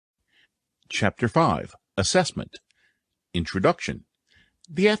Chapter 5, Assessment. Introduction.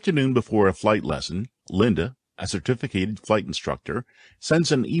 The afternoon before a flight lesson, Linda, a certificated flight instructor,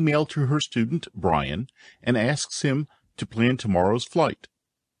 sends an email to her student, Brian, and asks him to plan tomorrow's flight.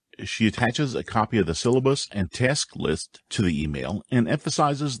 She attaches a copy of the syllabus and task list to the email and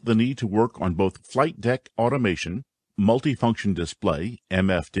emphasizes the need to work on both flight deck automation, multifunction display,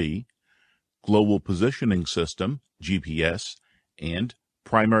 MFD, global positioning system, GPS, and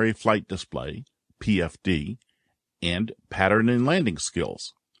primary flight display, PFD, and pattern and landing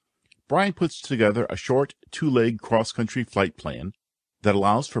skills. Brian puts together a short two-leg cross-country flight plan that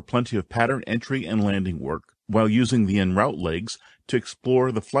allows for plenty of pattern entry and landing work while using the en route legs to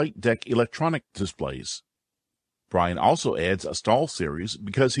explore the flight deck electronic displays. Brian also adds a stall series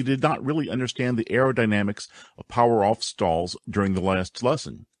because he did not really understand the aerodynamics of power-off stalls during the last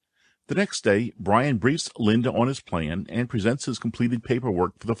lesson. The next day, Brian briefs Linda on his plan and presents his completed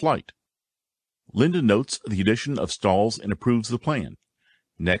paperwork for the flight. Linda notes the addition of stalls and approves the plan.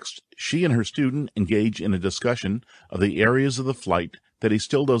 Next, she and her student engage in a discussion of the areas of the flight that he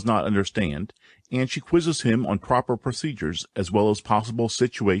still does not understand, and she quizzes him on proper procedures as well as possible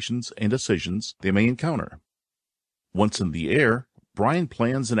situations and decisions they may encounter. Once in the air, Brian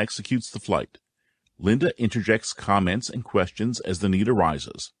plans and executes the flight. Linda interjects comments and questions as the need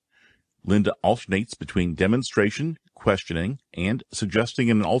arises. Linda alternates between demonstration, questioning, and suggesting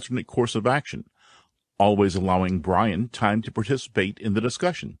an alternate course of action, always allowing Brian time to participate in the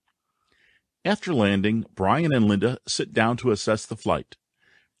discussion. After landing, Brian and Linda sit down to assess the flight.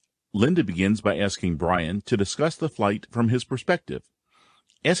 Linda begins by asking Brian to discuss the flight from his perspective.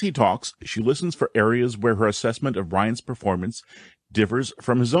 As he talks, she listens for areas where her assessment of Brian's performance differs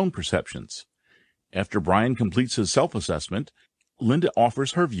from his own perceptions. After Brian completes his self-assessment, Linda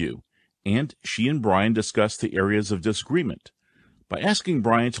offers her view, and she and Brian discuss the areas of disagreement. By asking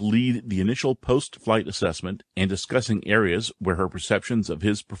Brian to lead the initial post-flight assessment and discussing areas where her perceptions of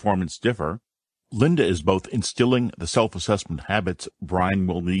his performance differ, Linda is both instilling the self-assessment habits Brian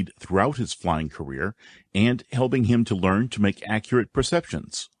will need throughout his flying career and helping him to learn to make accurate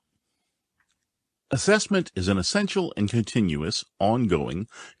perceptions. Assessment is an essential and continuous, ongoing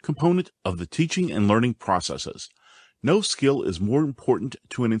component of the teaching and learning processes. No skill is more important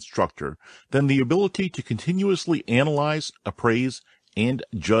to an instructor than the ability to continuously analyze, appraise, and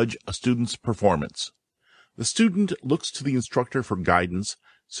judge a student's performance. The student looks to the instructor for guidance,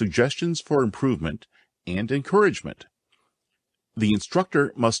 suggestions for improvement, and encouragement. The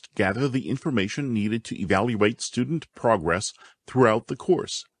instructor must gather the information needed to evaluate student progress throughout the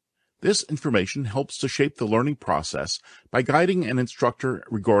course. This information helps to shape the learning process by guiding an instructor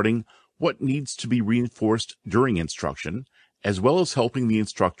regarding what needs to be reinforced during instruction, as well as helping the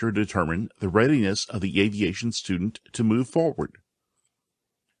instructor determine the readiness of the aviation student to move forward.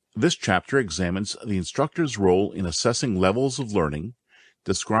 This chapter examines the instructor's role in assessing levels of learning,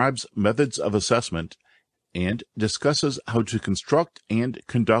 describes methods of assessment, and discusses how to construct and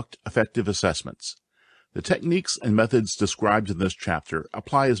conduct effective assessments. The techniques and methods described in this chapter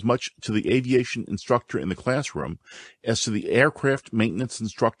apply as much to the aviation instructor in the classroom as to the aircraft maintenance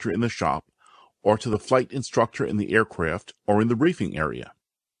instructor in the shop, or to the flight instructor in the aircraft or in the briefing area.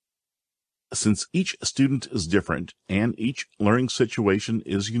 Since each student is different and each learning situation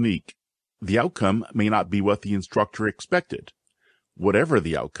is unique, the outcome may not be what the instructor expected. Whatever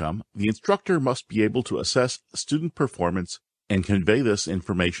the outcome, the instructor must be able to assess student performance and convey this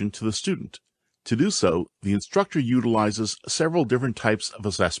information to the student. To do so, the instructor utilizes several different types of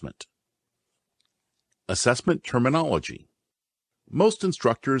assessment. Assessment terminology. Most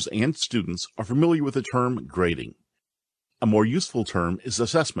instructors and students are familiar with the term grading. A more useful term is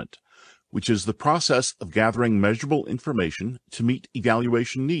assessment, which is the process of gathering measurable information to meet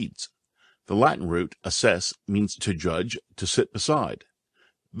evaluation needs. The Latin root assess means to judge, to sit beside.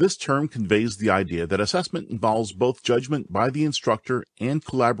 This term conveys the idea that assessment involves both judgment by the instructor and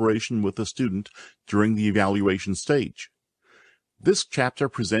collaboration with the student during the evaluation stage. This chapter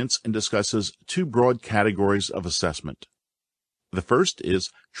presents and discusses two broad categories of assessment. The first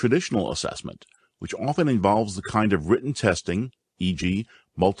is traditional assessment, which often involves the kind of written testing, e.g.,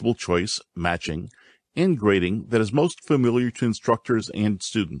 multiple choice, matching, and grading that is most familiar to instructors and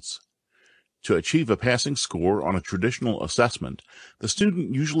students. To achieve a passing score on a traditional assessment, the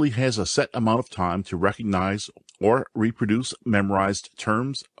student usually has a set amount of time to recognize or reproduce memorized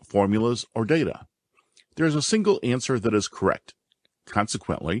terms, formulas, or data. There is a single answer that is correct.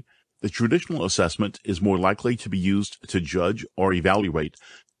 Consequently, the traditional assessment is more likely to be used to judge or evaluate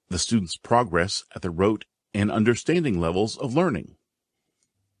the student's progress at the rote and understanding levels of learning.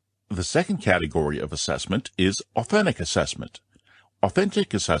 The second category of assessment is authentic assessment.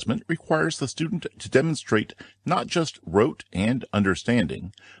 Authentic assessment requires the student to demonstrate not just rote and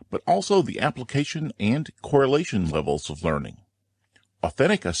understanding, but also the application and correlation levels of learning.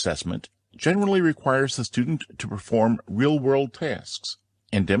 Authentic assessment generally requires the student to perform real-world tasks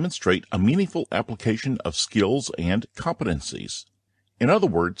and demonstrate a meaningful application of skills and competencies. In other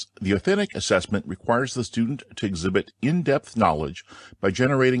words, the authentic assessment requires the student to exhibit in-depth knowledge by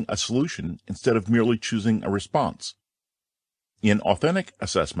generating a solution instead of merely choosing a response. In authentic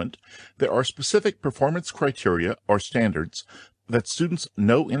assessment, there are specific performance criteria or standards that students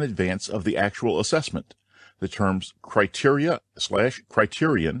know in advance of the actual assessment. The terms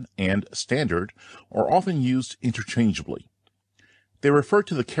criteria/criterion and standard are often used interchangeably. They refer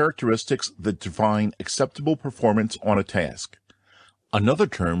to the characteristics that define acceptable performance on a task. Another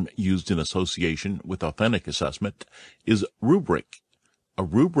term used in association with authentic assessment is rubric. A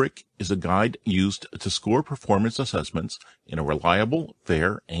rubric is a guide used to score performance assessments in a reliable,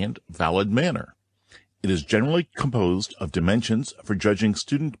 fair, and valid manner. It is generally composed of dimensions for judging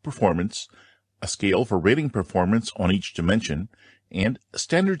student performance, a scale for rating performance on each dimension, and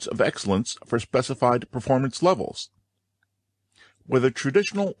standards of excellence for specified performance levels. Whether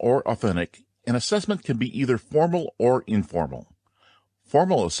traditional or authentic, an assessment can be either formal or informal.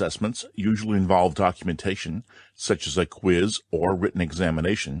 Formal assessments usually involve documentation, such as a quiz or written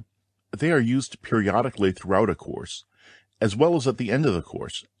examination. They are used periodically throughout a course, as well as at the end of the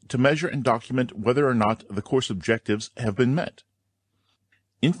course, to measure and document whether or not the course objectives have been met.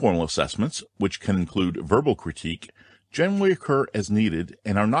 Informal assessments, which can include verbal critique, generally occur as needed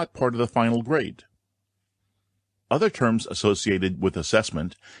and are not part of the final grade. Other terms associated with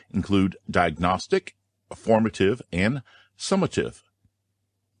assessment include diagnostic, formative, and summative.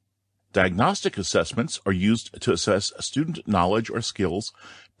 Diagnostic assessments are used to assess student knowledge or skills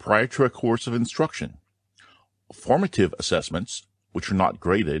prior to a course of instruction. Formative assessments, which are not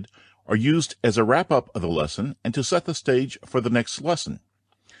graded, are used as a wrap-up of the lesson and to set the stage for the next lesson.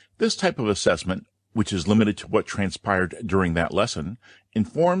 This type of assessment, which is limited to what transpired during that lesson,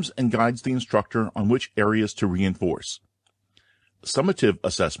 informs and guides the instructor on which areas to reinforce. Summative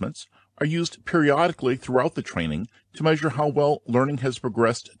assessments are used periodically throughout the training to measure how well learning has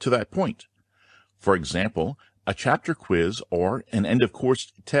progressed to that point. For example, a chapter quiz or an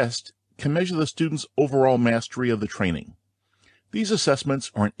end-of-course test can measure the student's overall mastery of the training. These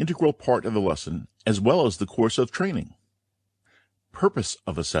assessments are an integral part of the lesson as well as the course of training. Purpose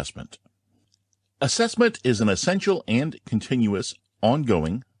of assessment. Assessment is an essential and continuous,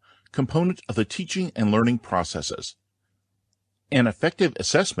 ongoing component of the teaching and learning processes. An effective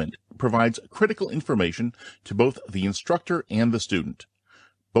assessment provides critical information to both the instructor and the student.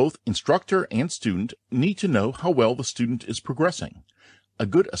 Both instructor and student need to know how well the student is progressing. A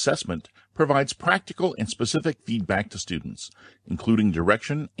good assessment provides practical and specific feedback to students, including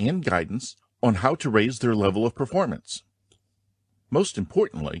direction and guidance on how to raise their level of performance. Most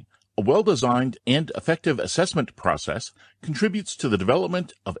importantly, a well-designed and effective assessment process contributes to the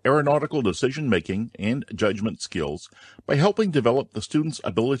development of aeronautical decision-making and judgment skills by helping develop the student's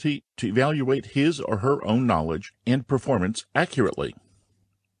ability to evaluate his or her own knowledge and performance accurately.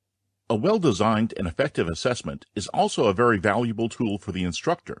 A well-designed and effective assessment is also a very valuable tool for the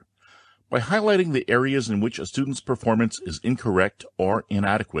instructor. By highlighting the areas in which a student's performance is incorrect or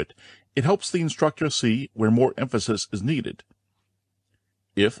inadequate, it helps the instructor see where more emphasis is needed.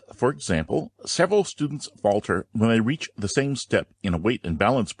 If, for example, several students falter when they reach the same step in a weight and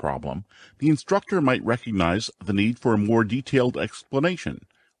balance problem, the instructor might recognize the need for a more detailed explanation,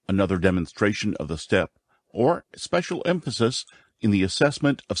 another demonstration of the step, or special emphasis in the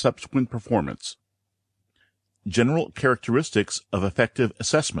assessment of subsequent performance. General characteristics of effective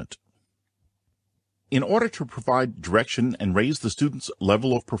assessment. In order to provide direction and raise the student's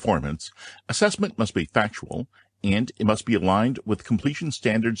level of performance, assessment must be factual, and it must be aligned with completion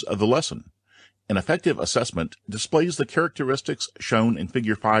standards of the lesson. An effective assessment displays the characteristics shown in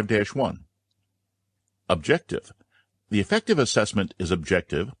Figure 5-1. Objective. The effective assessment is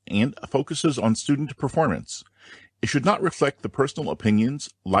objective and focuses on student performance. It should not reflect the personal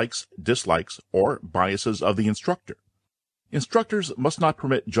opinions, likes, dislikes, or biases of the instructor. Instructors must not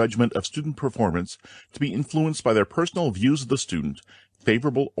permit judgment of student performance to be influenced by their personal views of the student,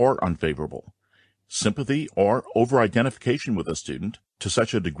 favorable or unfavorable. Sympathy or over-identification with a student, to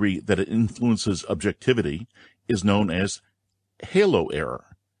such a degree that it influences objectivity, is known as halo error.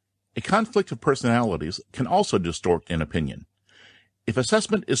 A conflict of personalities can also distort an opinion. If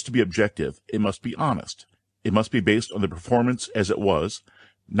assessment is to be objective, it must be honest. It must be based on the performance as it was,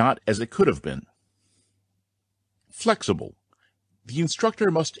 not as it could have been. Flexible. The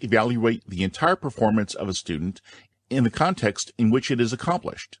instructor must evaluate the entire performance of a student in the context in which it is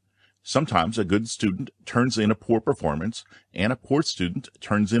accomplished. Sometimes a good student turns in a poor performance, and a poor student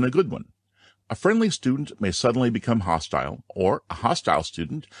turns in a good one. A friendly student may suddenly become hostile, or a hostile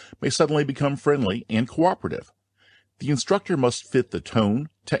student may suddenly become friendly and cooperative. The instructor must fit the tone,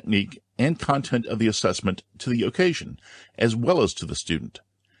 technique, and content of the assessment to the occasion, as well as to the student.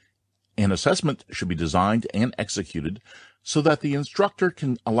 An assessment should be designed and executed so that the instructor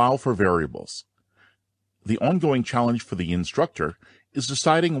can allow for variables. The ongoing challenge for the instructor is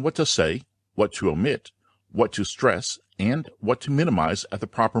deciding what to say, what to omit, what to stress, and what to minimize at the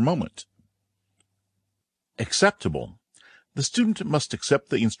proper moment. Acceptable. The student must accept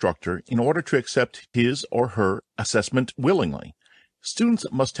the instructor in order to accept his or her assessment willingly. Students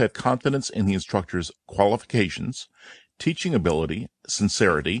must have confidence in the instructor's qualifications, teaching ability,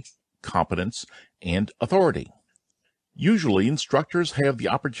 sincerity, competence, and authority. Usually, instructors have the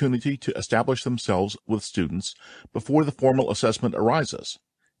opportunity to establish themselves with students before the formal assessment arises.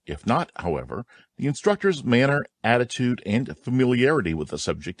 If not, however, the instructor's manner, attitude, and familiarity with the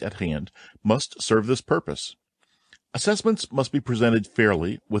subject at hand must serve this purpose. Assessments must be presented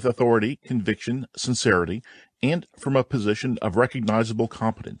fairly, with authority, conviction, sincerity, and from a position of recognizable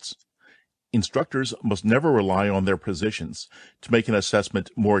competence. Instructors must never rely on their positions to make an assessment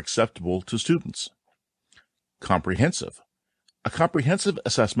more acceptable to students. Comprehensive. A comprehensive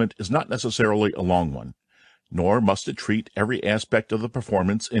assessment is not necessarily a long one, nor must it treat every aspect of the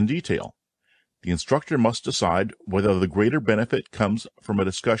performance in detail. The instructor must decide whether the greater benefit comes from a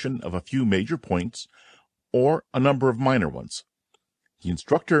discussion of a few major points or a number of minor ones. The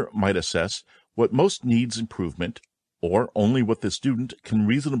instructor might assess what most needs improvement, or only what the student can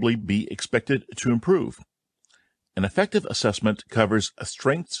reasonably be expected to improve. An effective assessment covers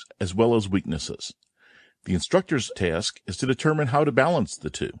strengths as well as weaknesses. The instructor's task is to determine how to balance the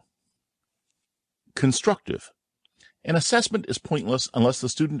two. Constructive. An assessment is pointless unless the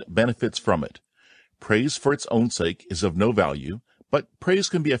student benefits from it. Praise for its own sake is of no value, but praise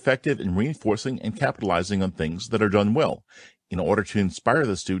can be effective in reinforcing and capitalizing on things that are done well, in order to inspire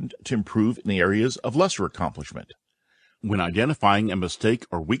the student to improve in the areas of lesser accomplishment. When identifying a mistake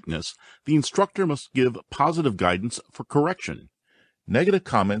or weakness, the instructor must give positive guidance for correction. Negative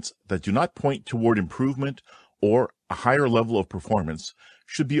comments that do not point toward improvement or a higher level of performance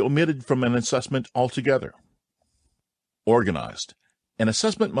should be omitted from an assessment altogether. Organized. An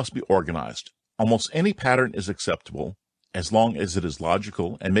assessment must be organized. Almost any pattern is acceptable, as long as it is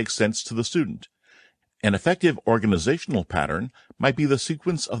logical and makes sense to the student. An effective organizational pattern might be the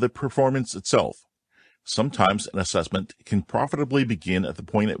sequence of the performance itself. Sometimes an assessment can profitably begin at the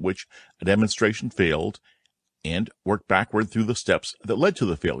point at which a demonstration failed and work backward through the steps that led to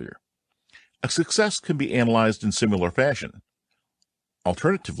the failure. A success can be analyzed in similar fashion.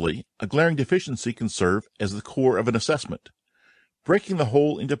 Alternatively, a glaring deficiency can serve as the core of an assessment. Breaking the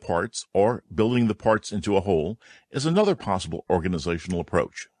whole into parts, or building the parts into a whole, is another possible organizational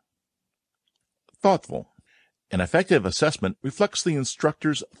approach. Thoughtful. An effective assessment reflects the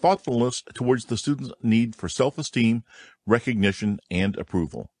instructor's thoughtfulness towards the student's need for self-esteem, recognition, and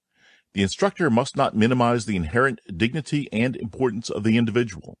approval. The instructor must not minimize the inherent dignity and importance of the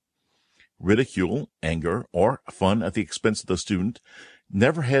individual. Ridicule, anger, or fun at the expense of the student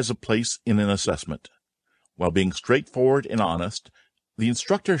never has a place in an assessment. While being straightforward and honest, the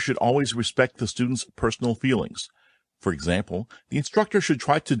instructor should always respect the student's personal feelings. For example, the instructor should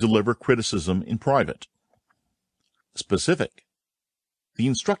try to deliver criticism in private. Specific. The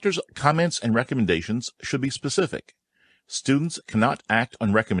instructor's comments and recommendations should be specific. Students cannot act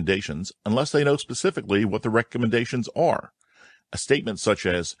on recommendations unless they know specifically what the recommendations are. A statement such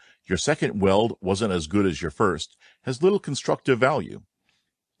as, "Your second weld wasn't as good as your first," has little constructive value.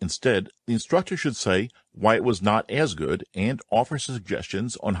 Instead, the instructor should say why it was not as good and offer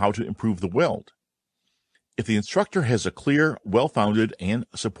suggestions on how to improve the weld. If the instructor has a clear, well-founded, and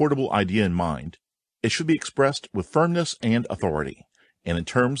supportable idea in mind, it should be expressed with firmness and authority, and in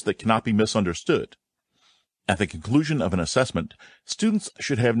terms that cannot be misunderstood. At the conclusion of an assessment, students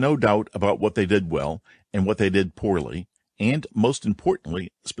should have no doubt about what they did well and what they did poorly, and, most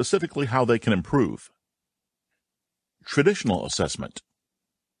importantly, specifically how they can improve. Traditional assessment.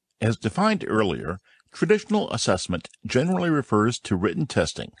 As defined earlier, traditional assessment generally refers to written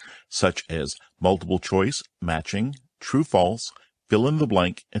testing, such as multiple choice, matching, true-false,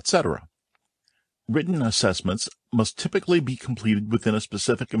 fill-in-the-blank, etc. Written assessments must typically be completed within a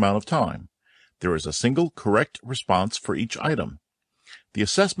specific amount of time. There is a single correct response for each item. The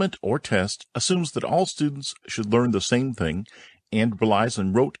assessment or test assumes that all students should learn the same thing and relies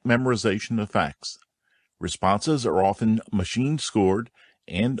on rote memorization of facts. Responses are often machine-scored,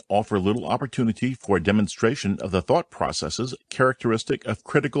 and offer little opportunity for a demonstration of the thought processes characteristic of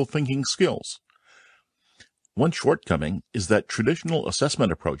critical thinking skills. One shortcoming is that traditional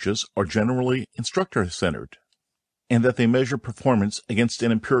assessment approaches are generally instructor-centered, and that they measure performance against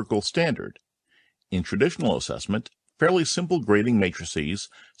an empirical standard. In traditional assessment, fairly simple grading matrices,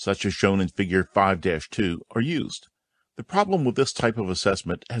 such as shown in Figure 5-2, are used. The problem with this type of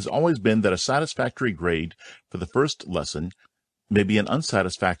assessment has always been that a satisfactory grade for the first lesson may be an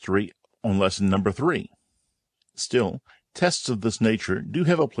unsatisfactory on lesson number 3. Still, tests of this nature do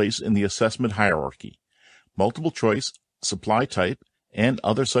have a place in the assessment hierarchy. Multiple choice, supply type, and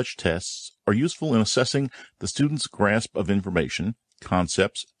other such tests are useful in assessing the student's grasp of information,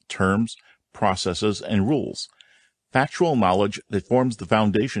 concepts, terms, processes, and rules, factual knowledge that forms the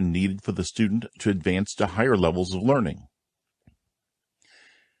foundation needed for the student to advance to higher levels of learning.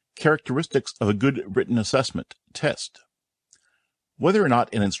 Characteristics of a good written assessment test. Whether or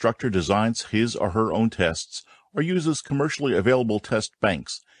not an instructor designs his or her own tests or uses commercially available test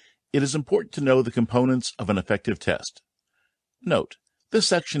banks, it is important to know the components of an effective test. Note, this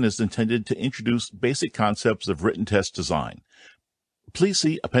section is intended to introduce basic concepts of written test design. Please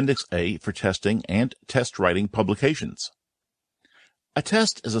see Appendix A for testing and test writing publications. A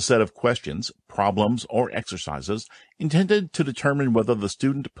test is a set of questions, problems, or exercises intended to determine whether the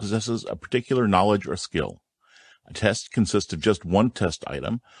student possesses a particular knowledge or skill. A test consists of just one test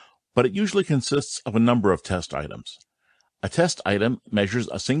item, but it usually consists of a number of test items. A test item measures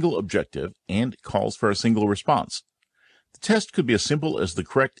a single objective and calls for a single response. The test could be as simple as the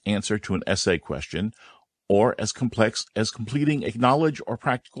correct answer to an essay question, or as complex as completing a knowledge or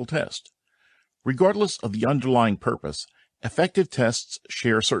practical test. Regardless of the underlying purpose, effective tests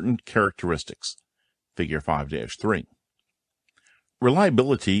share certain characteristics. Figure 5-3.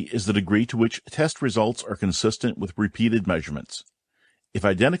 Reliability is the degree to which test results are consistent with repeated measurements. If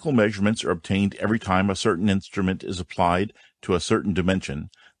identical measurements are obtained every time a certain instrument is applied to a certain dimension,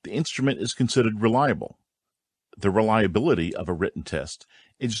 the instrument is considered reliable. The reliability of a written test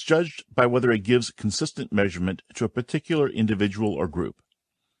is judged by whether it gives consistent measurement to a particular individual or group.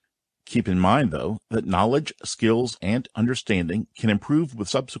 Keep in mind, though, that knowledge, skills, and understanding can improve with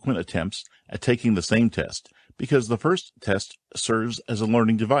subsequent attempts at taking the same test, because the first test serves as a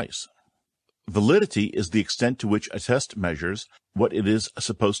learning device. Validity is the extent to which a test measures what it is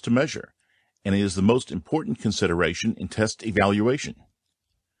supposed to measure, and it is the most important consideration in test evaluation.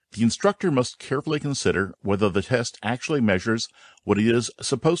 The instructor must carefully consider whether the test actually measures what it is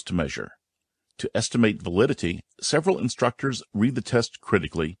supposed to measure. To estimate validity, several instructors read the test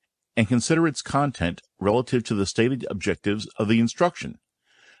critically and consider its content relative to the stated objectives of the instruction.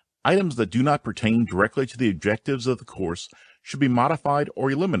 Items that do not pertain directly to the objectives of the course should be modified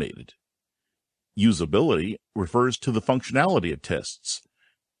or eliminated. Usability refers to the functionality of tests.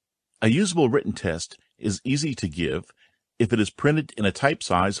 A usable written test is easy to give if it is printed in a type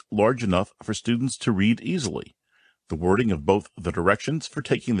size large enough for students to read easily. The wording of both the directions for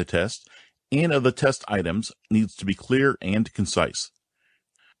taking the test and of the test items needs to be clear and concise.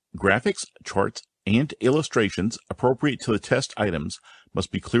 Graphics, charts, and illustrations appropriate to the test items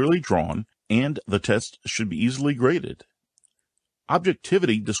must be clearly drawn, and the test should be easily graded.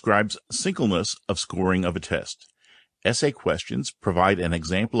 Objectivity describes singleness of scoring of a test. Essay questions provide an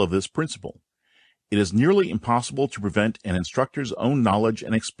example of this principle. It is nearly impossible to prevent an instructor's own knowledge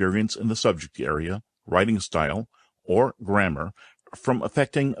and experience in the subject area, writing style, or grammar from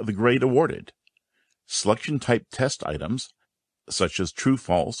affecting the grade awarded. Selection-type test items, such as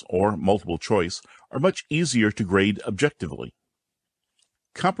true-false or multiple choice, are much easier to grade objectively.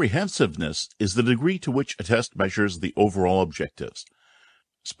 Comprehensiveness is the degree to which a test measures the overall objectives.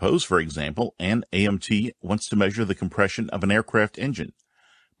 Suppose, for example, an AMT wants to measure the compression of an aircraft engine.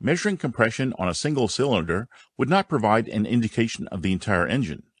 Measuring compression on a single cylinder would not provide an indication of the entire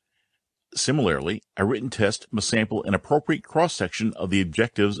engine. Similarly, a written test must sample an appropriate cross-section of the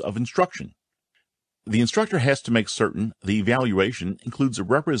objectives of instruction. The instructor has to make certain the evaluation includes a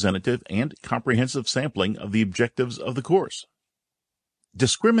representative and comprehensive sampling of the objectives of the course.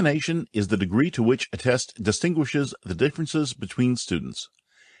 Discrimination is the degree to which a test distinguishes the differences between students.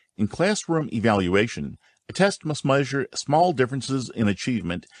 In classroom evaluation, a test must measure small differences in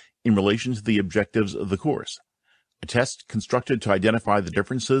achievement in relation to the objectives of the course. A test constructed to identify the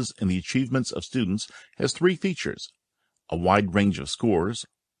differences in the achievements of students has 3 features: a wide range of scores,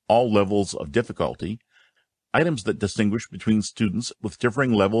 all levels of difficulty, items that distinguish between students with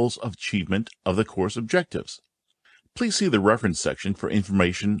differing levels of achievement of the course objectives. Please see the reference section for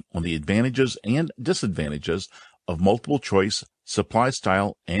information on the advantages and disadvantages of multiple choice, supply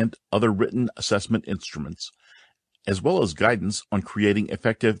style, and other written assessment instruments, as well as guidance on creating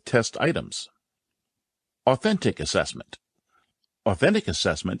effective test items. Authentic assessment. Authentic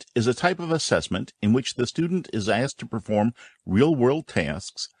assessment is a type of assessment in which the student is asked to perform real-world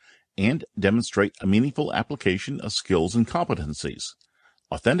tasks and demonstrate a meaningful application of skills and competencies.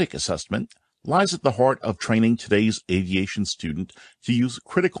 Authentic assessment lies at the heart of training today's aviation student to use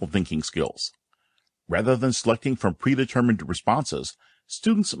critical thinking skills. Rather than selecting from predetermined responses,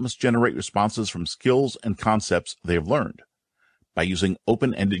 students must generate responses from skills and concepts they have learned. By using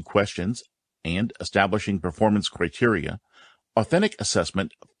open-ended questions and establishing performance criteria, authentic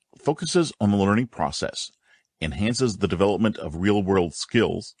assessment focuses on the learning process, enhances the development of real-world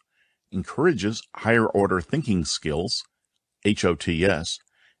skills, encourages higher-order thinking skills, HOTS,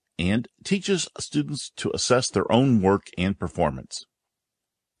 and teaches students to assess their own work and performance.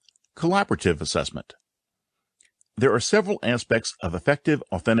 Collaborative assessment. There are several aspects of effective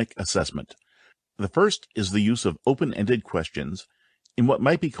authentic assessment. The first is the use of open-ended questions in what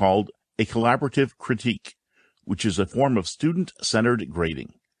might be called a collaborative critique, which is a form of student-centered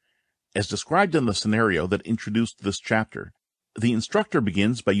grading. As described in the scenario that introduced this chapter, the instructor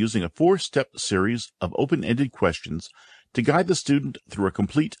begins by using a 4-step series of open-ended questions to guide the student through a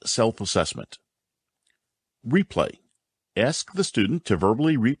complete self-assessment. Replay. Ask the student to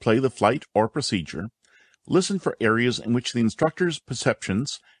verbally replay the flight or procedure. Listen for areas in which the instructor's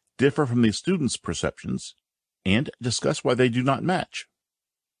perceptions differ from the student's perceptions, and discuss why they do not match.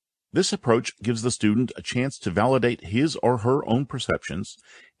 This approach gives the student a chance to validate his or her own perceptions,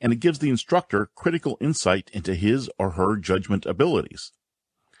 and it gives the instructor critical insight into his or her judgment abilities.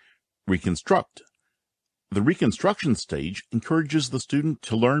 Reconstruct. The reconstruction stage encourages the student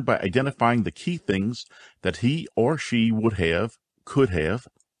to learn by identifying the key things that he or she would have, could have,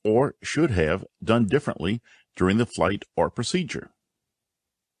 or should have done differently during the flight or procedure.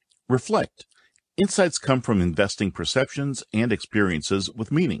 Reflect. Insights come from investing perceptions and experiences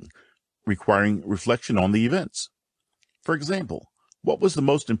with meaning, requiring reflection on the events. For example, what was the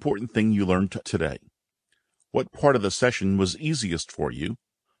most important thing you learned today? What part of the session was easiest for you?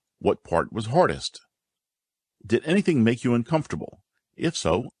 What part was hardest? Did anything make you uncomfortable? If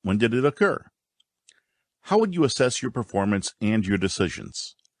so, when did it occur? How would you assess your performance and your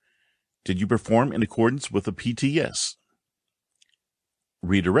decisions? Did you perform in accordance with the PTS?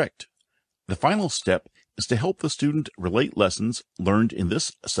 Redirect. The final step is to help the student relate lessons learned in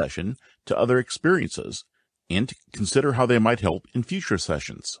this session to other experiences and consider how they might help in future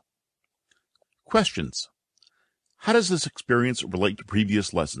sessions. Questions. How does this experience relate to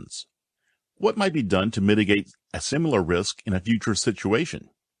previous lessons? What might be done to mitigate a similar risk in a future situation?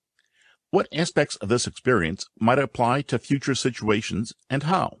 What aspects of this experience might apply to future situations and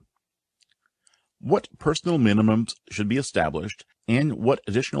how? What personal minimums should be established, and what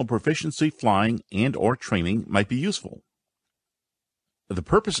additional proficiency flying and/or training might be useful? The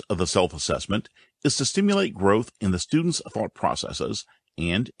purpose of the self-assessment is to stimulate growth in the student's thought processes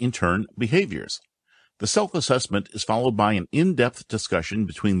and, in turn, behaviors. The self-assessment is followed by an in-depth discussion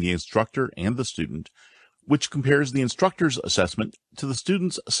between the instructor and the student, which compares the instructor's assessment to the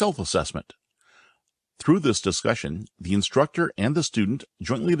student's self-assessment. Through this discussion, the instructor and the student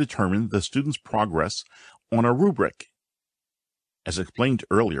jointly determine the student's progress on a rubric. As explained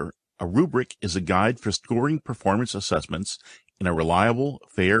earlier, a rubric is a guide for scoring performance assessments in a reliable,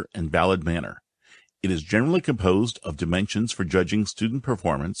 fair, and valid manner. It is generally composed of dimensions for judging student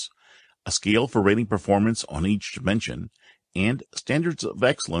performance, a scale for rating performance on each dimension, and standards of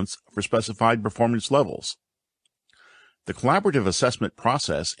excellence for specified performance levels. The collaborative assessment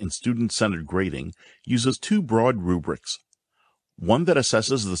process in student-centered grading uses 2 broad rubrics, one that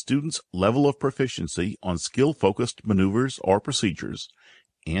assesses the student's level of proficiency on skill-focused maneuvers or procedures,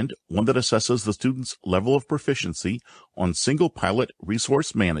 and one that assesses the student's level of proficiency on single-pilot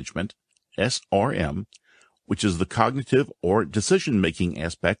resource management, SRM, which is the cognitive or decision-making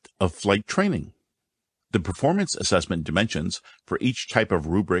aspect of flight training. The performance assessment dimensions for each type of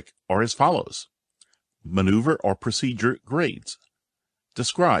rubric are as follows. Maneuver or procedure grades.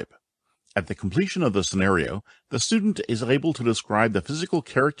 Describe. At the completion of the scenario, the student is able to describe the physical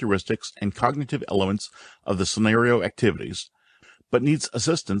characteristics and cognitive elements of the scenario activities, but needs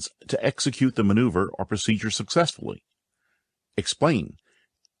assistance to execute the maneuver or procedure successfully. Explain.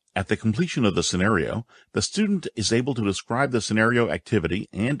 At the completion of the scenario, the student is able to describe the scenario activity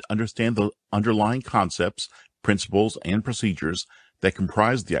and understand the underlying concepts, principles, and procedures that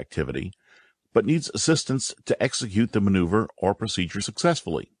comprise the activity, but needs assistance to execute the maneuver or procedure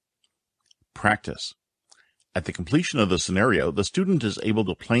successfully. Practice. At the completion of the scenario, the student is able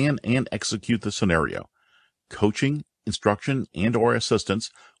to plan and execute the scenario. Coaching, instruction, and/or assistance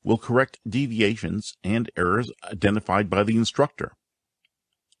will correct deviations and errors identified by the instructor.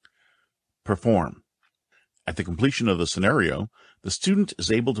 Perform. At the completion of the scenario, the student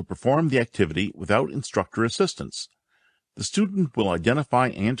is able to perform the activity without instructor assistance. The student will identify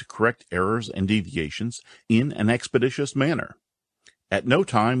and correct errors and deviations in an expeditious manner. At no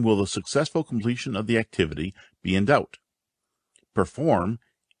time will the successful completion of the activity be in doubt. Perform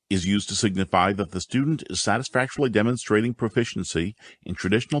is used to signify that the student is satisfactorily demonstrating proficiency in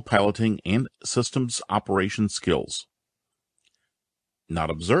traditional piloting and systems operation skills. Not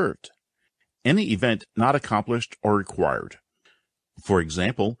observed. Any event not accomplished or required. For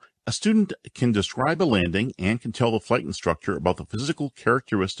example, a student can describe a landing and can tell the flight instructor about the physical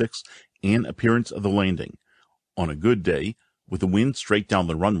characteristics and appearance of the landing. On a good day, with the wind straight down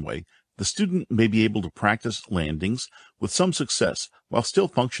the runway, the student may be able to practice landings with some success while still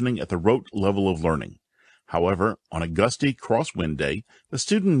functioning at the rote level of learning. However, on a gusty crosswind day, the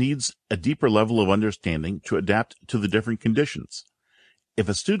student needs a deeper level of understanding to adapt to the different conditions. If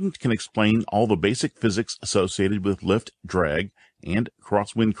a student can explain all the basic physics associated with lift, drag, and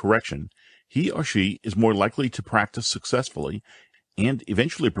crosswind correction, he or she is more likely to practice successfully and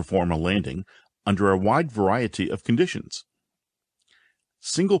eventually perform a landing under a wide variety of conditions.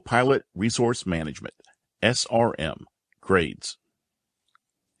 Single Pilot Resource Management, SRM, grades.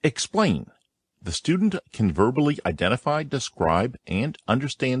 Explain. The student can verbally identify, describe, and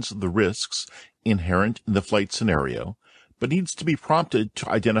understands the risks inherent in the flight scenario, but needs to be prompted to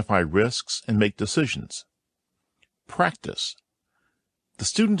identify risks and make decisions. Practice. The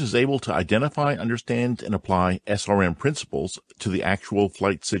student is able to identify, understand, and apply SRM principles to the actual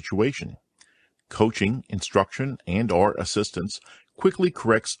flight situation. Coaching, instruction, and/or assistance quickly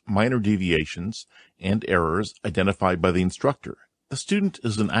corrects minor deviations and errors identified by the instructor. The student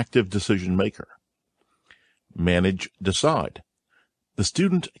is an active decision maker. Manage, decide. The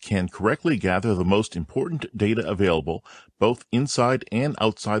student can correctly gather the most important data available both inside and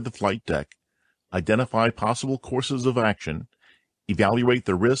outside the flight deck, identify possible courses of action, evaluate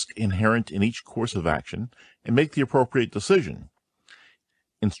the risk inherent in each course of action, and make the appropriate decision.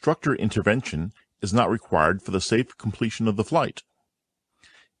 Instructor intervention is not required for the safe completion of the flight.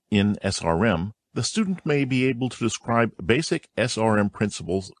 In SRM, the student may be able to describe basic SRM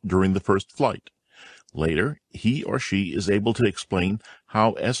principles during the first flight. Later, he or she is able to explain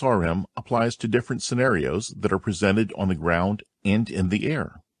how SRM applies to different scenarios that are presented on the ground and in the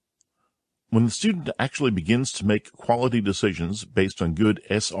air. When the student actually begins to make quality decisions based on good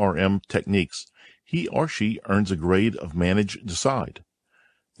SRM techniques, he or she earns a grade of Manage Decide.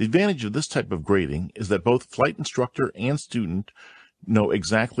 The advantage of this type of grading is that both flight instructor and student know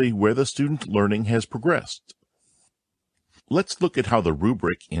exactly where the student learning has progressed. Let's look at how the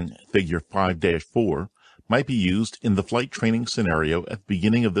rubric in Figure 5-4 might be used in the flight training scenario at the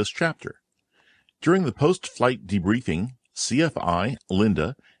beginning of this chapter. During the post-flight debriefing, CFII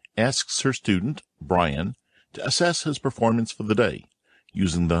Linda asks her student, Brian, to assess his performance for the day,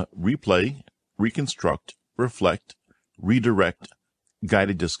 using the replay, reconstruct, reflect, redirect,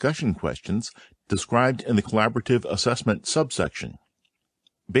 guided discussion questions described in the collaborative assessment subsection.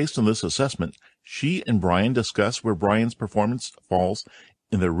 Based on this assessment, she and Brian discuss where Brian's performance falls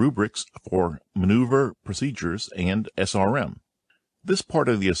in the rubrics for maneuver procedures and SRM. This part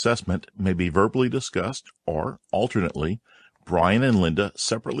of the assessment may be verbally discussed, or, alternately, Brian and Linda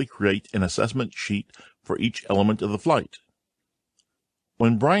separately create an assessment sheet for each element of the flight.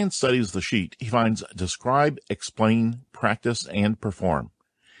 When Brian studies the sheet, he finds describe, explain, practice, and perform.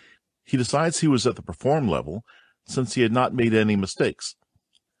 He decides he was at the perform level since he had not made any mistakes.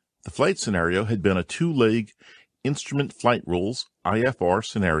 The flight scenario had been a two-leg Instrument Flight Rules IFR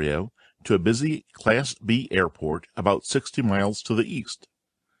scenario to a busy Class B airport about 60 miles to the east.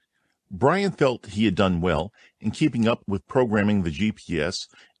 Brian felt he had done well in keeping up with programming the GPS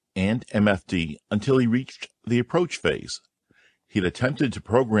and MFD until he reached the approach phase. He had attempted to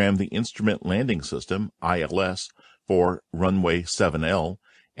program the Instrument Landing System, ILS, for runway 7L,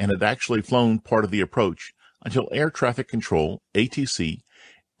 and had actually flown part of the approach until Air Traffic Control, ATC,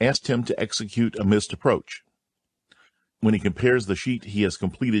 asked him to execute a missed approach. When he compares the sheet he has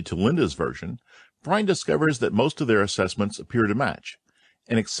completed to Linda's version, Brian discovers that most of their assessments appear to match.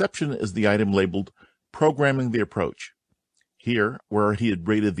 An exception is the item labeled Programming the Approach. Here, where he had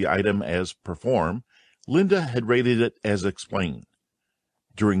rated the item as Perform, Linda had rated it as Explain.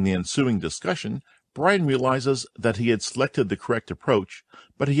 During the ensuing discussion, Brian realizes that he had selected the correct approach,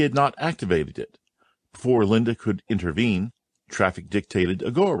 but he had not activated it. Before Linda could intervene, traffic dictated a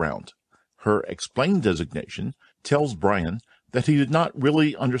go-around. Her Explain designation tells Brian that he did not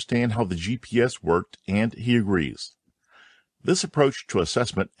really understand how the GPS worked, and he agrees. This approach to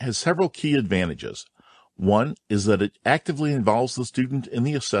assessment has several key advantages. One is that it actively involves the student in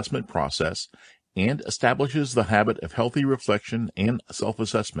the assessment process and establishes the habit of healthy reflection and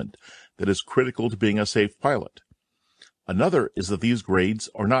self-assessment that is critical to being a safe pilot. Another is that these grades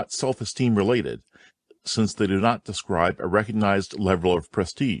are not self-esteem related, since they do not describe a recognized level of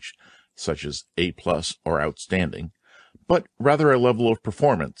prestige, such as A+ or outstanding, but rather a level of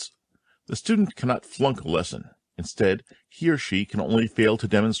performance. The student cannot flunk a lesson. Instead, he or she can only fail to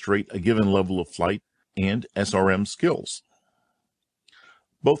demonstrate a given level of flight and SRM skills.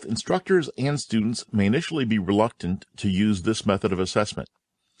 Both instructors and students may initially be reluctant to use this method of assessment.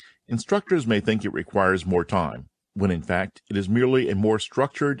 Instructors may think it requires more time, when in fact it is merely a more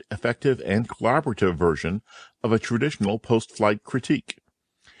structured, effective, and collaborative version of a traditional post-flight critique.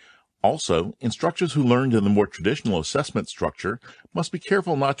 Also, instructors who learned in the more traditional assessment structure must be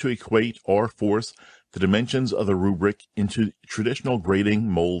careful not to equate or force the dimensions of the rubric into traditional grading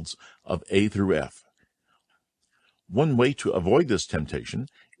molds of A through F. One way to avoid this temptation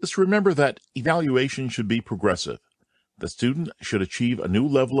is to remember that evaluation should be progressive. The student should achieve a new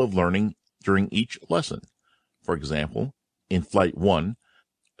level of learning during each lesson. For example, in Flight 1,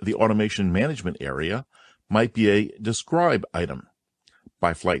 the automation management area might be a describe item.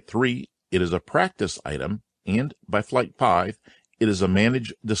 By Flight 3, it is a practice item, and by Flight 5, it is a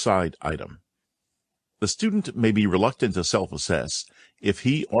manage decide item. The student may be reluctant to self-assess if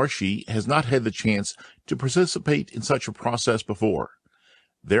he or she has not had the chance to participate in such a process before.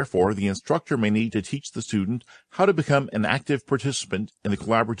 Therefore, the instructor may need to teach the student how to become an active participant in the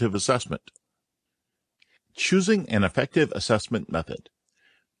collaborative assessment. Choosing an effective assessment method.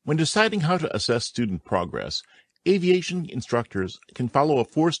 When deciding how to assess student progress, aviation instructors can follow a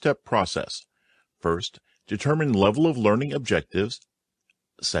four-step process. First, determine level of learning objectives.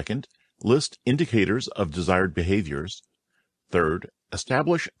 Second, list indicators of desired behaviors. Third,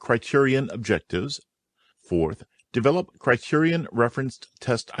 establish criterion objectives. Fourth, develop criterion-referenced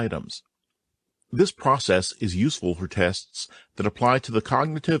test items. This process is useful for tests that apply to the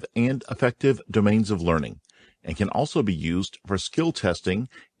cognitive and affective domains of learning, and can also be used for skill testing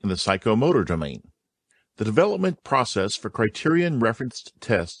in the psychomotor domain. The development process for criterion-referenced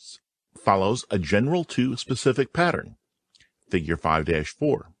tests follows a general to specific pattern. Figure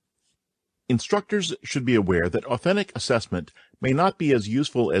 5-4. Instructors should be aware that authentic assessment may not be as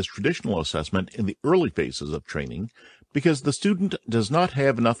useful as traditional assessment in the early phases of training because the student does not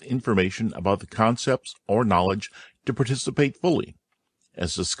have enough information about the concepts or knowledge to participate fully.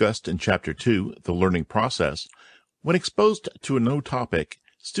 As discussed in Chapter 2, The Learning Process, when exposed to a new topic,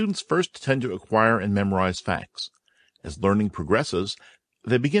 students first tend to acquire and memorize facts. As learning progresses,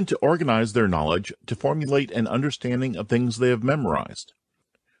 they begin to organize their knowledge to formulate an understanding of things they have memorized.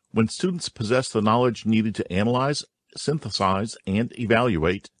 When students possess the knowledge needed to analyze, synthesize, and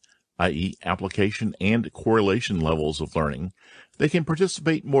evaluate, i.e., application and correlation levels of learning, they can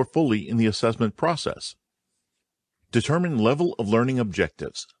participate more fully in the assessment process. Determine level of learning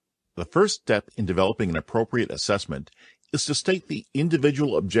objectives. The first step in developing an appropriate assessment is to state the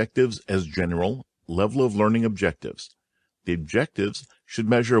individual objectives as general, level of learning objectives. The objectives should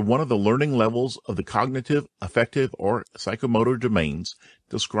measure one of the learning levels of the cognitive, affective, or psychomotor domains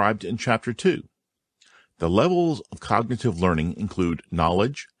described in Chapter 2. The levels of cognitive learning include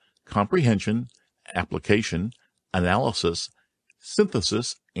knowledge, comprehension, application, analysis,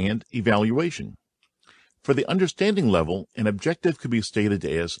 synthesis, and evaluation. For the understanding level, an objective could be stated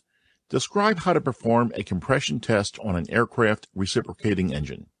as, describe how to perform a compression test on an aircraft reciprocating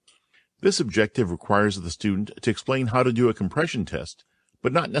engine. This objective requires the student to explain how to do a compression test,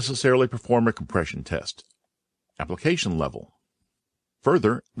 but not necessarily perform a compression test. Application level.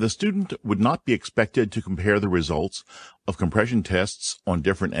 Further, the student would not be expected to compare the results of compression tests on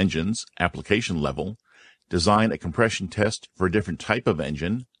different engines, application level, design a compression test for a different type of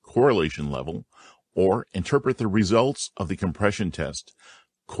engine, correlation level, or interpret the results of the compression test,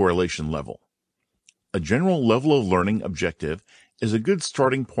 correlation level. A general level of learning objective is a good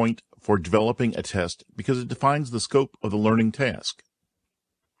starting point for developing a test because it defines the scope of the learning task.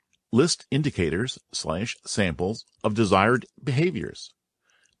 List indicators/samples of desired behaviors.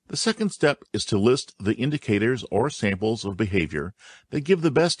 The second step is to list the indicators or samples of behavior that give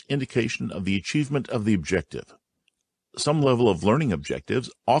the best indication of the achievement of the objective. Some level of learning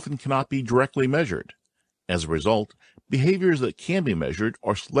objectives often cannot be directly measured. As a result, behaviors that can be measured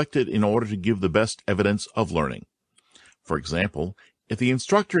are selected in order to give the best evidence of learning. For example, if the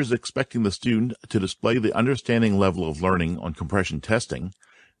instructor is expecting the student to display the understanding level of learning on compression testing,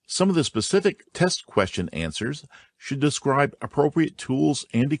 some of the specific test question answers should describe appropriate tools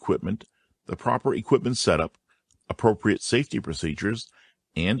and equipment, the proper equipment setup, appropriate safety procedures,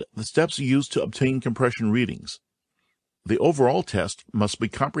 and the steps used to obtain compression readings. The overall test must be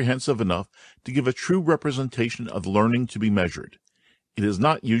comprehensive enough to give a true representation of the learning to be measured. It is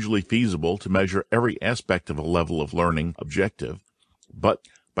not usually feasible to measure every aspect of a level of learning objective, but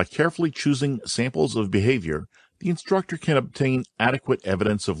by carefully choosing samples of behavior, the instructor can obtain adequate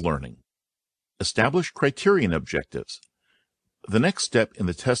evidence of learning. Establish criterion objectives. The next step in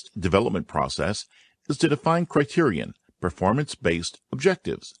the test development process is to define criterion, performance-based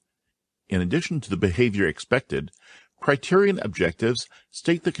objectives. In addition to the behavior expected, criterion objectives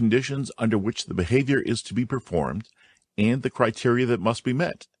state the conditions under which the behavior is to be performed and the criteria that must be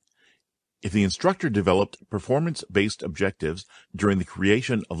met. If the instructor developed performance-based objectives during the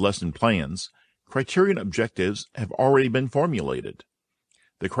creation of lesson plans, criterion objectives have already been formulated.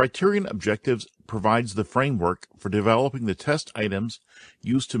 The criterion objectives provides the framework for developing the test items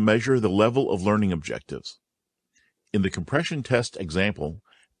used to measure the level of learning objectives. In the compression test example,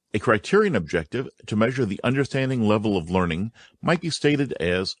 a criterion objective to measure the understanding level of learning might be stated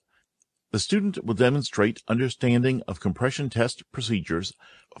as: the student will demonstrate understanding of compression test procedures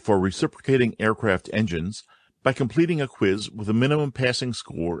for reciprocating aircraft engines by completing a quiz with a minimum passing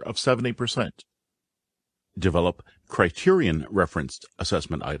score of 70%. Develop criterion-referenced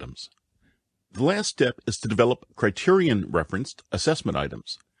assessment items. The last step is to develop criterion-referenced assessment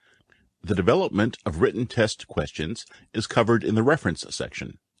items. The development of written test questions is covered in the reference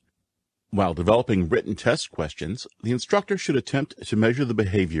section. While developing written test questions, the instructor should attempt to measure the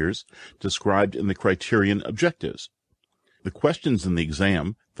behaviors described in the criterion objectives. The questions in the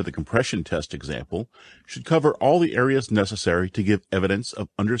exam for the compression test example should cover all the areas necessary to give evidence of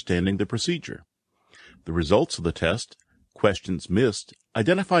understanding the procedure. The results of the test, questions missed,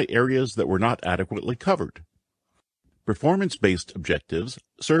 identify areas that were not adequately covered. Performance-based objectives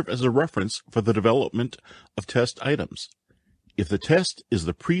serve as a reference for the development of test items. If the test is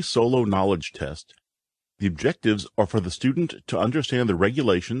the pre-solo knowledge test, the objectives are for the student to understand the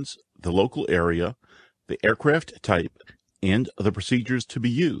regulations, the local area, the aircraft type, and the procedures to be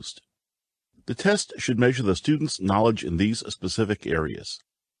used. The test should measure the student's knowledge in these specific areas.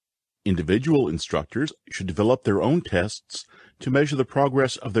 Individual instructors should develop their own tests to measure the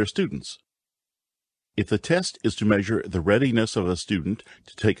progress of their students. If the test is to measure the readiness of a student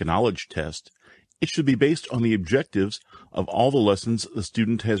to take a knowledge test, it should be based on the objectives of all the lessons the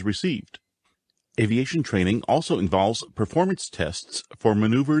student has received. Aviation training also involves performance tests for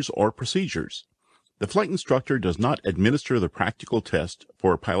maneuvers or procedures. The flight instructor does not administer the practical test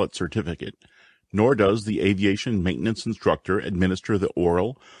for a pilot certificate, nor does the aviation maintenance instructor administer the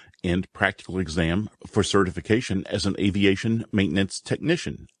oral and practical exam for certification as an aviation maintenance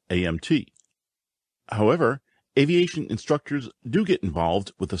technician, AMT. However, aviation instructors do get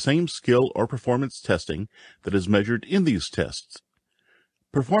involved with the same skill or performance testing that is measured in these tests.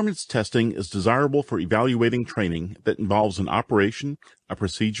 Performance testing is desirable for evaluating training that involves an operation, a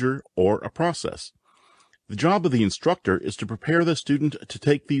procedure, or a process. The job of the instructor is to prepare the student to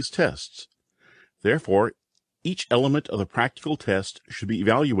take these tests. Therefore, each element of the practical test should be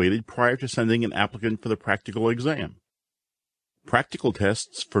evaluated prior to sending an applicant for the practical exam. Practical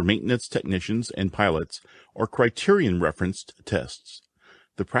tests for maintenance technicians and pilots are criterion-referenced tests.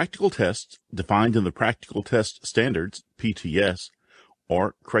 The practical tests, defined in the Practical Test Standards, PTS,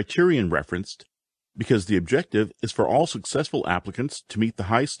 are criterion-referenced because the objective is for all successful applicants to meet the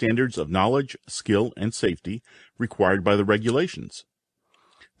high standards of knowledge, skill, and safety required by the regulations.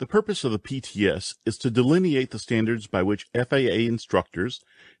 The purpose of the PTS is to delineate the standards by which FAA instructors,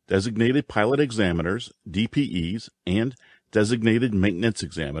 designated pilot examiners, DPEs, and designated maintenance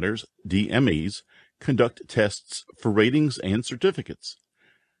examiners, DMEs, conduct tests for ratings and certificates.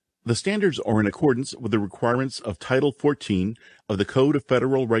 The standards are in accordance with the requirements of Title 14 of the Code of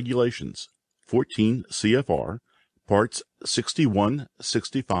Federal Regulations, 14 CFR, Parts 61,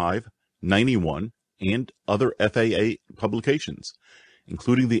 65, 91, and other FAA publications,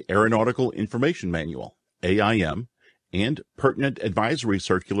 including the Aeronautical Information Manual, AIM, and pertinent advisory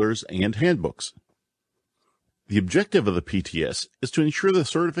circulars and handbooks. The objective of the PTS is to ensure the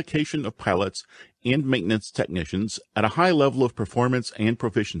certification of pilots and maintenance technicians at a high level of performance and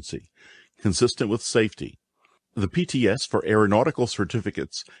proficiency, consistent with safety. The PTS for aeronautical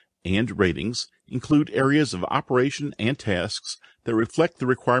certificates and ratings include areas of operation and tasks that reflect the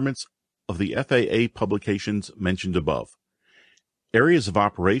requirements of the FAA publications mentioned above. Areas of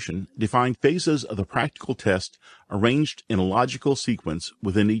operation define phases of the practical test arranged in a logical sequence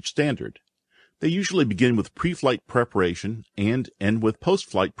within each standard. They usually begin with pre-flight preparation and end with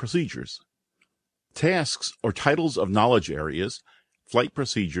post-flight procedures. Tasks or titles of knowledge areas, flight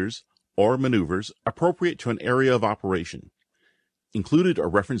procedures, or maneuvers appropriate to an area of operation. Included are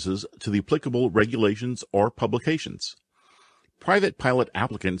references to the applicable regulations or publications. Private pilot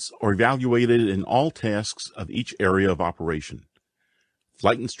applicants are evaluated in all tasks of each area of operation.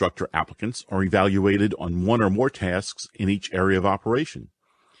 Flight instructor applicants are evaluated on one or more tasks in each area of operation.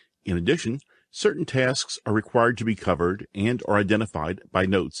 In addition, certain tasks are required to be covered and are identified by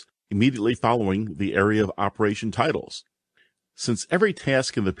notes immediately following the area of operation titles. Since every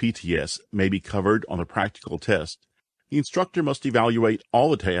task in the PTS may be covered on the practical test, the instructor must evaluate all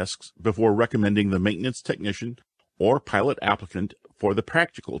the tasks before recommending the maintenance technician or pilot applicant for the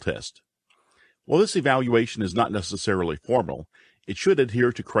practical test. While this evaluation is not necessarily formal, it should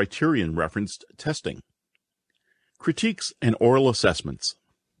adhere to criterion-referenced testing. Critiques and oral assessments.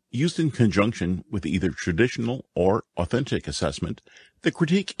 Used in conjunction with either traditional or authentic assessment, the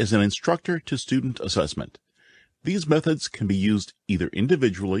critique is an instructor-to-student assessment. These methods can be used either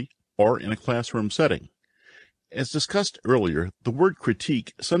individually or in a classroom setting. As discussed earlier, the word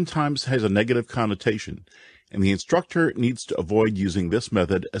critique sometimes has a negative connotation, and the instructor needs to avoid using this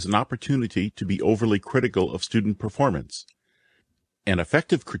method as an opportunity to be overly critical of student performance. An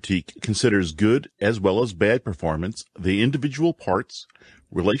effective critique considers good as well as bad performance, the individual parts,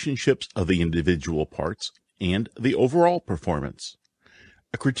 relationships of the individual parts, and the overall performance.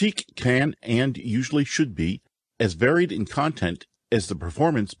 A critique can and usually should be as varied in content as the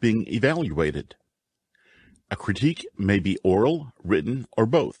performance being evaluated. A critique may be oral, written, or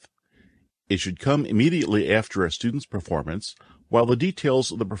both. It should come immediately after a student's performance, while the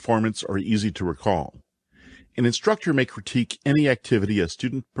details of the performance are easy to recall. An instructor may critique any activity a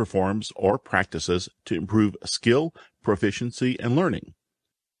student performs or practices to improve skill, proficiency, and learning.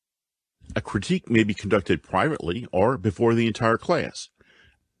 A critique may be conducted privately or before the entire class.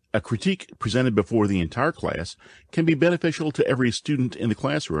 A critique presented before the entire class can be beneficial to every student in the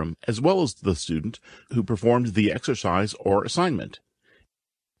classroom as well as the student who performed the exercise or assignment.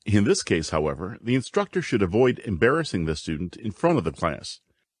 In this case, however, the instructor should avoid embarrassing the student in front of the class.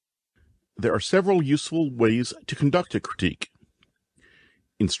 There are several useful ways to conduct a critique.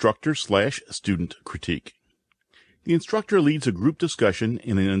 Instructor/student critique. The instructor leads a group discussion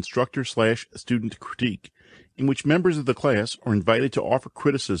in an instructor/student critique, in which members of the class are invited to offer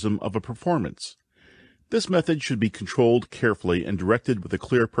criticism of a performance. This method should be controlled carefully and directed with a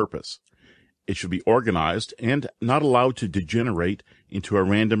clear purpose. It should be organized and not allowed to degenerate into a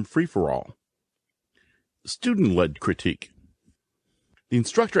random free-for-all. Student-led critique. The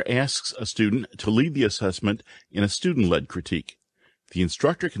instructor asks a student to lead the assessment in a student-led critique. The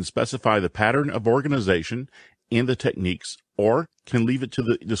instructor can specify the pattern of organization and the techniques, or can leave it to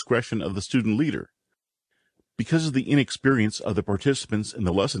the discretion of the student leader. Because of the inexperience of the participants in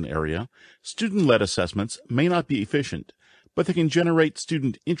the lesson area, student-led assessments may not be efficient, but they can generate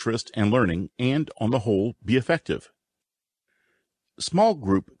student interest and learning and, on the whole, be effective. Small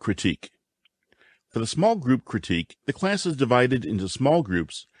group critique. For the small group critique, the class is divided into small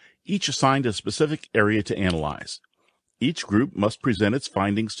groups, each assigned a specific area to analyze. Each group must present its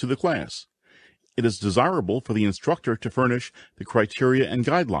findings to the class. It is desirable for the instructor to furnish the criteria and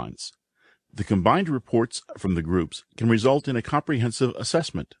guidelines. The combined reports from the groups can result in a comprehensive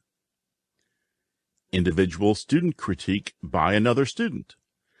assessment. Individual student critique by another student.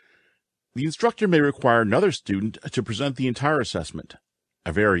 The instructor may require another student to present the entire assessment.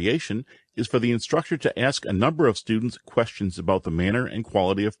 A variation is for the instructor to ask a number of students questions about the manner and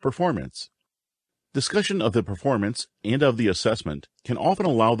quality of performance. Discussion of the performance and of the assessment can often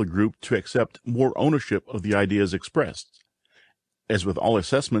allow the group to accept more ownership of the ideas expressed. As with all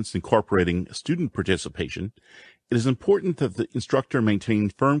assessments incorporating student participation, it is important that the instructor maintain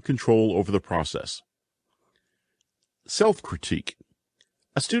firm control over the process. Self-critique.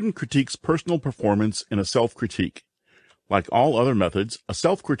 A student critiques personal performance in a self-critique. Like all other methods, a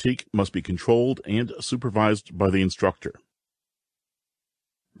self-critique must be controlled and supervised by the instructor.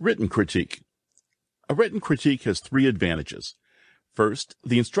 Written critique. A written critique has three advantages. First,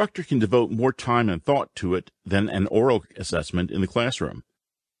 the instructor can devote more time and thought to it than an oral assessment in the classroom.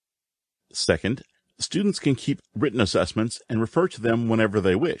 Second, students can keep written assessments and refer to them whenever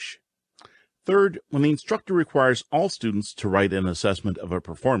they wish. Third, when the instructor requires all students to write an assessment of a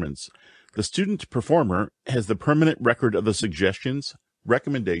performance, the student performer has the permanent record of the suggestions,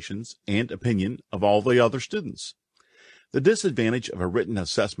 recommendations, and opinion of all the other students. The disadvantage of a written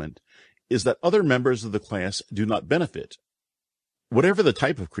assessment is that other members of the class do not benefit. Whatever the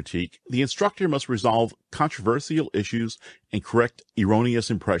type of critique, the instructor must resolve controversial issues and correct erroneous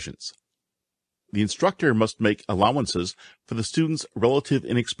impressions. The instructor must make allowances for the student's relative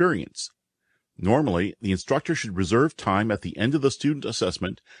inexperience. Normally, the instructor should reserve time at the end of the student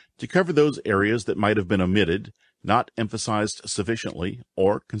assessment to cover those areas that might have been omitted, not emphasized sufficiently,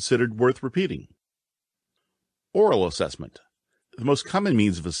 or considered worth repeating. Oral assessment. The most common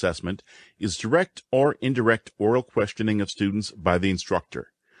means of assessment is direct or indirect oral questioning of students by the instructor.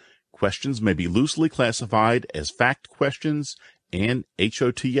 Questions may be loosely classified as fact questions and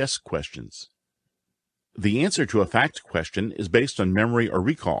HOTS questions. The answer to a fact question is based on memory or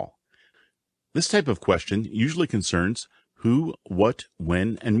recall. This type of question usually concerns who, what,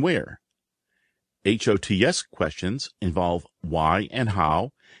 when, and where. HOTS questions involve why and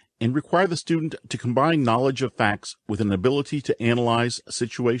how, and require the student to combine knowledge of facts with an ability to analyze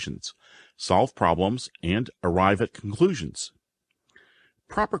situations, solve problems, and arrive at conclusions.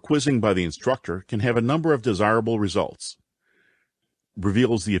 Proper quizzing by the instructor can have a number of desirable results.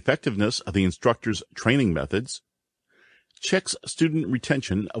 Reveals the effectiveness of the instructor's training methods, checks student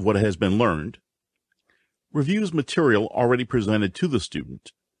retention of what has been learned, reviews material already presented to the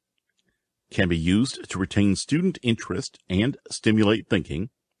student, can be used to retain student interest and stimulate thinking,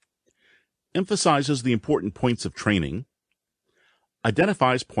 emphasizes the important points of training,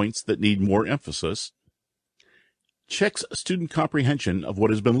 identifies points that need more emphasis, checks student comprehension of what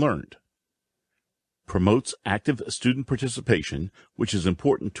has been learned, promotes active student participation, which is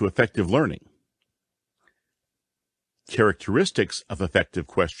important to effective learning. Characteristics of effective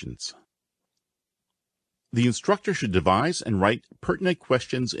questions. The instructor should devise and write pertinent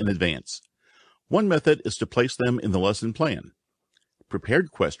questions in advance. One method is to place them in the lesson plan.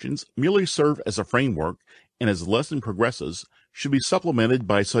 Prepared questions merely serve as a framework, and as the lesson progresses, should be supplemented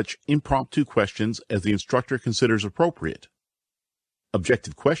by such impromptu questions as the instructor considers appropriate.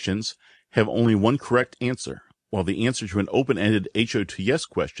 Objective questions have only one correct answer, while the answer to an open-ended HOTS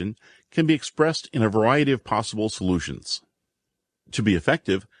question can be expressed in a variety of possible solutions. To be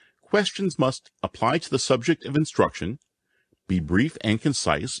effective, questions must apply to the subject of instruction, be brief and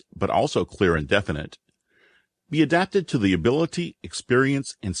concise, but also clear and definite, be adapted to the ability,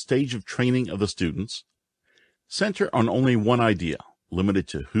 experience, and stage of training of the students, center on only one idea, limited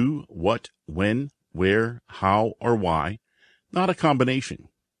to who, what, when, where, how, or why, not a combination.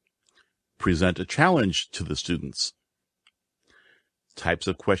 Present a challenge to the students. Types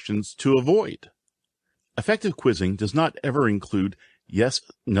of questions to avoid. Effective quizzing does not ever include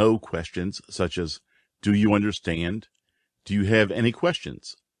yes/no questions such as, do you understand? Do you have any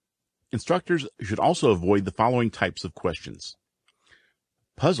questions? Instructors should also avoid the following types of questions.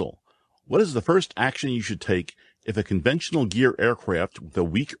 Puzzle. What is the first action you should take if a conventional gear aircraft with a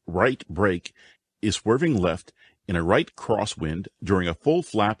weak right brake is swerving left in a right crosswind during a full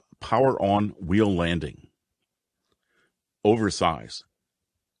flap power-on wheel landing? Oversize.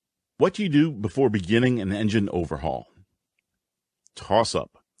 What do you do before beginning an engine overhaul?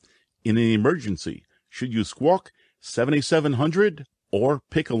 Toss-up. In an emergency, should you squawk 7700 or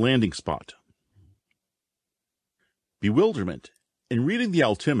pick a landing spot? Bewilderment. In reading the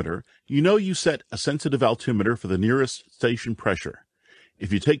altimeter, you know you set a sensitive altimeter for the nearest station pressure.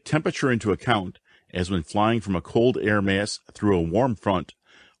 If you take temperature into account, as when flying from a cold air mass through a warm front,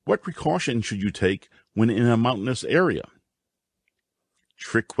 what precaution should you take when in a mountainous area?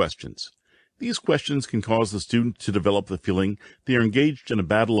 Trick questions. These questions can cause the student to develop the feeling they are engaged in a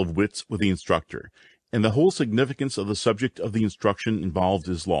battle of wits with the instructor, and the whole significance of the subject of the instruction involved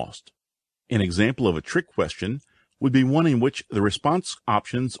is lost. An example of a trick question would be one in which the response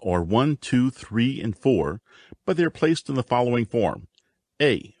options are 1, 2, 3, and 4, but they are placed in the following form: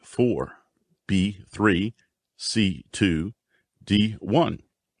 A, 4, B, 3, C, 2, D, 1.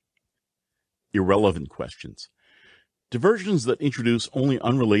 Irrelevant questions. Diversions that introduce only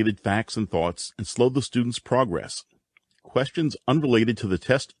unrelated facts and thoughts and slow the student's progress. Questions unrelated to the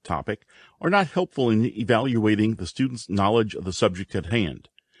test topic are not helpful in evaluating the student's knowledge of the subject at hand.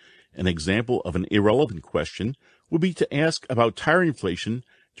 An example of an irrelevant question would be to ask about tire inflation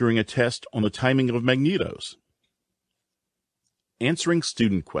during a test on the timing of magnetos. Answering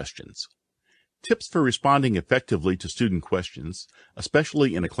student questions. Tips for responding effectively to student questions,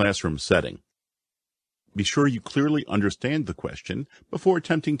 especially in a classroom setting. Be sure you clearly understand the question before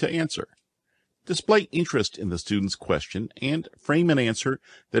attempting to answer. Display interest in the student's question and frame an answer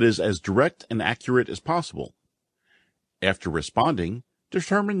that is as direct and accurate as possible. After responding,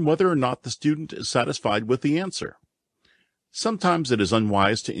 determine whether or not the student is satisfied with the answer. Sometimes it is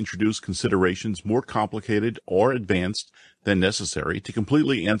unwise to introduce considerations more complicated or advanced than necessary to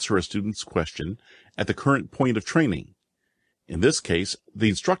completely answer a student's question at the current point of training. In this case, the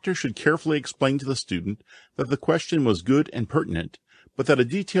instructor should carefully explain to the student that the question was good and pertinent, but that a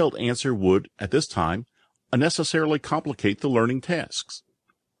detailed answer would, at this time, unnecessarily complicate the learning tasks.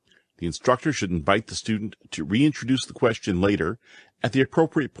 The instructor should invite the student to reintroduce the question later at the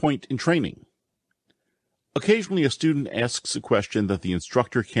appropriate point in training. Occasionally, a student asks a question that the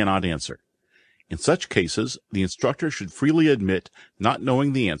instructor cannot answer. In such cases, the instructor should freely admit not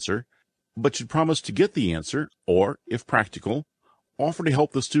knowing the answer, but should promise to get the answer or, if practical, offer to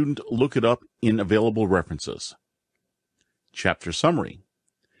help the student look it up in available references. Chapter Summary.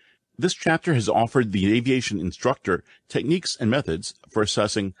 This chapter has offered the aviation instructor techniques and methods for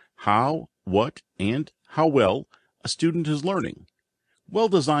assessing how, what, and how well a student is learning.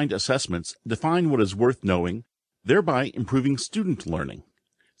 Well-designed assessments define what is worth knowing, thereby improving student learning.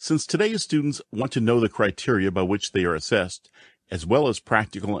 Since today's students want to know the criteria by which they are assessed, as well as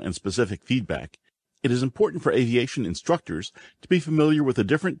practical and specific feedback, it is important for aviation instructors to be familiar with the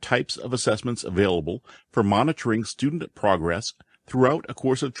different types of assessments available for monitoring student progress throughout a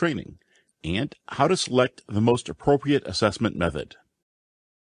course of training, and how to select the most appropriate assessment method.